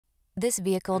This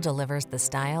vehicle delivers the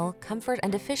style, comfort,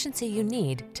 and efficiency you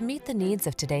need to meet the needs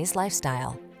of today's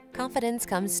lifestyle. Confidence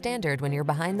comes standard when you're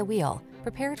behind the wheel,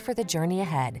 prepared for the journey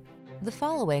ahead. The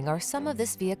following are some of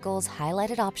this vehicle's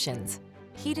highlighted options: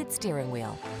 heated steering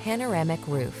wheel, panoramic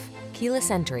roof,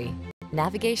 keyless entry,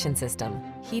 navigation system,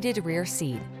 heated rear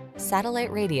seat,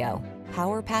 satellite radio,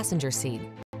 power passenger seat,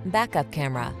 backup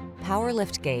camera, power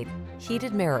liftgate,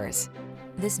 heated mirrors.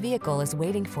 This vehicle is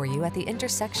waiting for you at the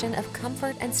intersection of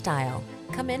comfort and style.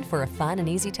 Come in for a fun and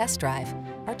easy test drive.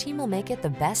 Our team will make it the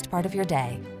best part of your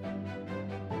day.